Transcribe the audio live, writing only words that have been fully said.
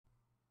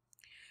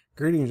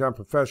Greetings, I'm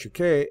Professor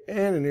K,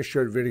 and in this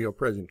short video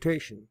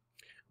presentation,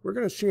 we're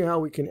going to see how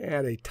we can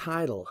add a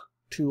title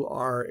to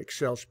our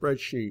Excel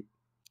spreadsheet.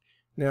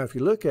 Now, if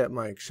you look at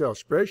my Excel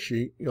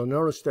spreadsheet, you'll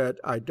notice that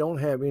I don't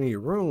have any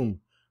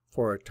room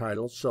for a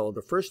title, so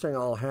the first thing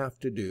I'll have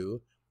to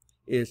do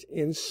is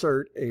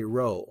insert a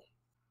row.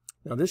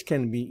 Now, this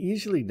can be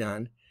easily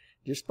done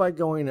just by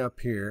going up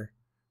here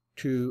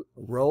to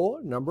row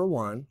number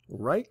 1,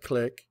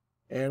 right-click,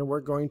 and we're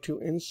going to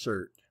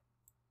insert.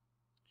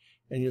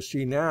 And you'll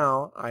see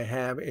now I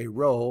have a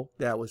row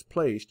that was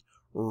placed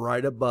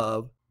right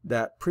above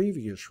that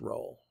previous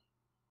row.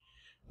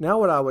 Now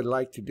what I would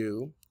like to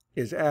do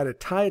is add a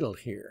title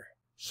here.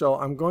 So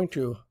I'm going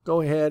to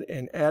go ahead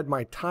and add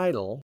my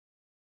title,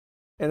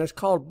 and it's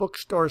called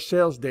Bookstore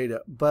Sales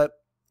Data, but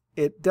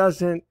it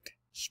doesn't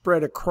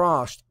spread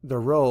across the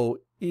row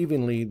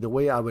evenly the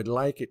way I would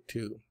like it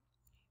to.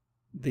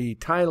 The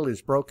title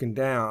is broken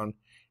down,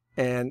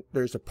 and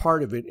there's a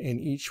part of it in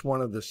each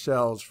one of the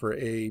cells for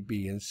A,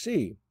 B, and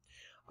C.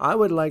 I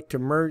would like to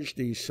merge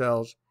these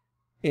cells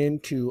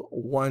into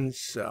one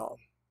cell.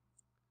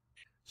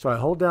 So I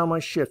hold down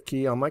my Shift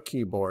key on my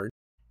keyboard,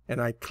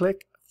 and I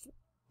click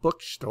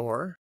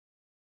Bookstore.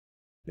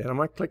 Then I'm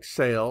going to click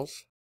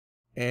Sales,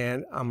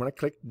 and I'm going to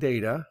click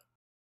Data.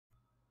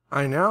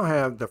 I now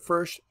have the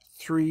first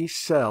 3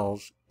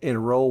 cells in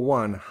row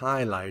 1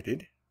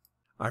 highlighted.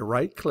 I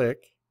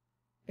right-click,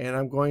 and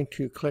I'm going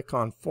to click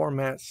on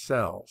Format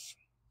Cells.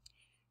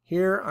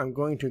 Here I'm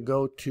going to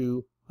go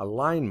to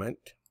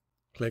Alignment,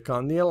 click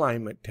on the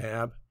Alignment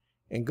tab,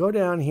 and go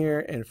down here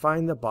and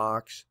find the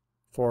box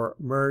for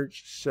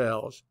Merge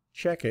Cells.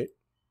 Check it,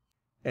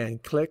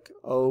 and click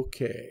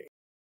OK.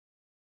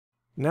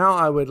 Now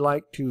I would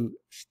like to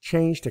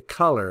change the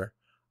color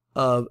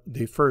of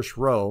the first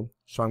row,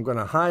 so I'm going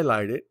to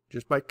highlight it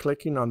just by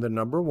clicking on the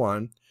number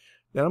 1.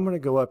 Then I'm going to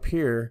go up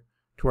here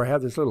to where I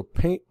have this little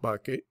paint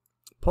bucket,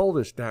 pull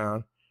this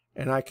down,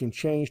 and I can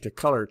change the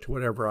color to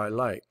whatever I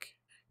like.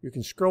 You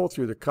can scroll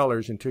through the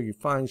colors until you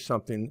find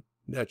something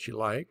that you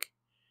like,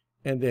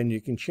 and then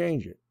you can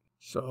change it.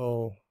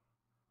 So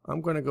I'm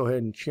going to go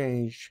ahead and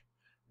change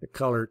the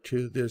color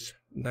to this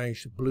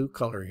nice blue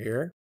color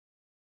here.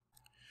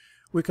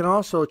 We can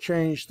also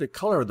change the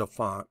color of the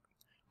font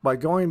by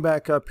going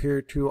back up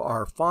here to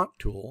our font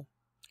tool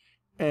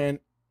and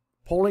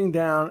pulling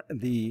down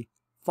the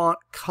font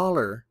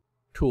color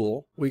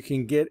tool. We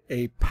can get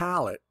a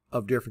palette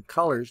of different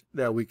colors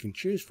that we can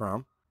choose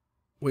from.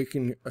 We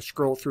can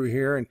scroll through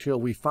here until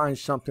we find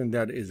something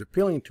that is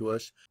appealing to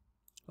us.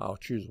 I'll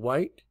choose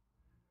white,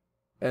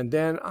 and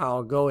then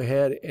I'll go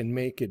ahead and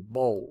make it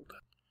bold.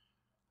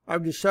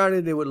 I've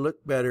decided it would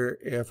look better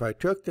if I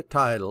took the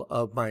title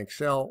of my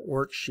Excel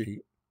worksheet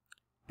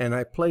and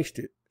I placed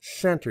it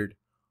centered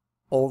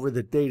over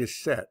the data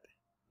set.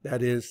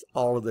 That is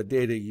all of the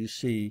data you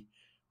see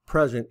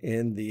present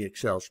in the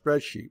Excel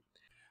spreadsheet.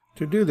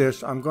 To do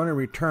this, I'm going to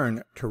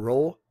return to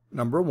row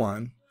number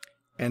 1,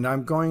 and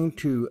I'm going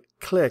to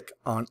click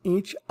on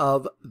each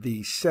of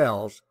the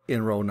cells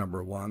in row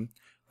number 1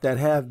 that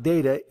have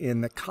data in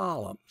the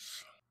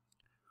columns.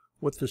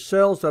 With the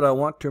cells that I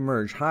want to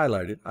merge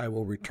highlighted, I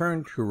will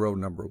return to row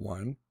number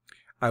 1.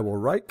 I will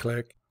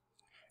right-click,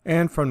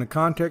 and from the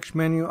context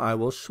menu, I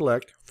will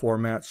select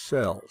Format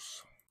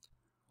Cells.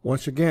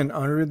 Once again,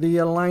 under the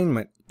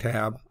Alignment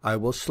tab, I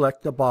will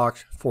select the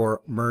box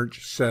for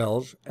Merge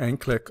Cells and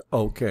click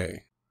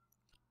OK.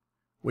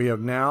 We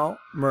have now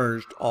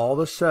merged all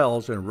the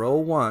cells in row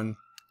 1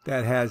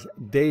 that has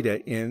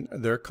data in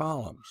their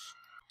columns.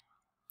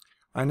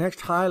 I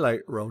next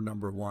highlight row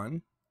number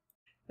 1,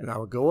 and I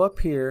will go up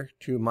here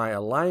to my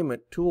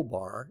Alignment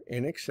toolbar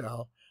in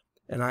Excel,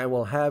 and I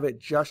will have it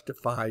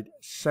justified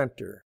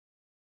center.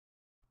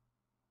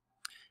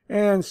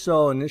 And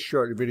so in this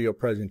short video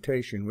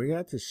presentation, we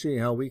got to see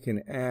how we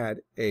can add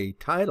a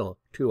title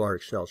to our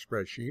Excel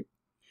spreadsheet.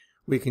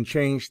 We can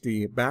change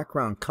the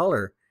background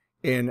color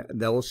in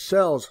those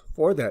cells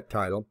for that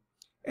title,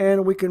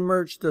 and we can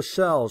merge the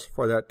cells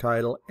for that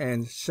title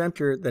and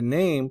center the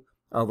name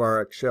of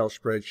our Excel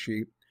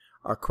spreadsheet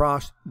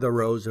across the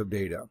rows of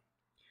data.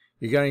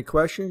 You got any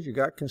questions, you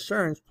got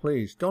concerns,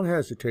 please don't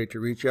hesitate to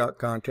reach out,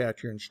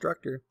 contact your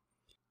instructor,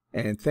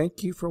 and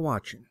thank you for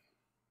watching.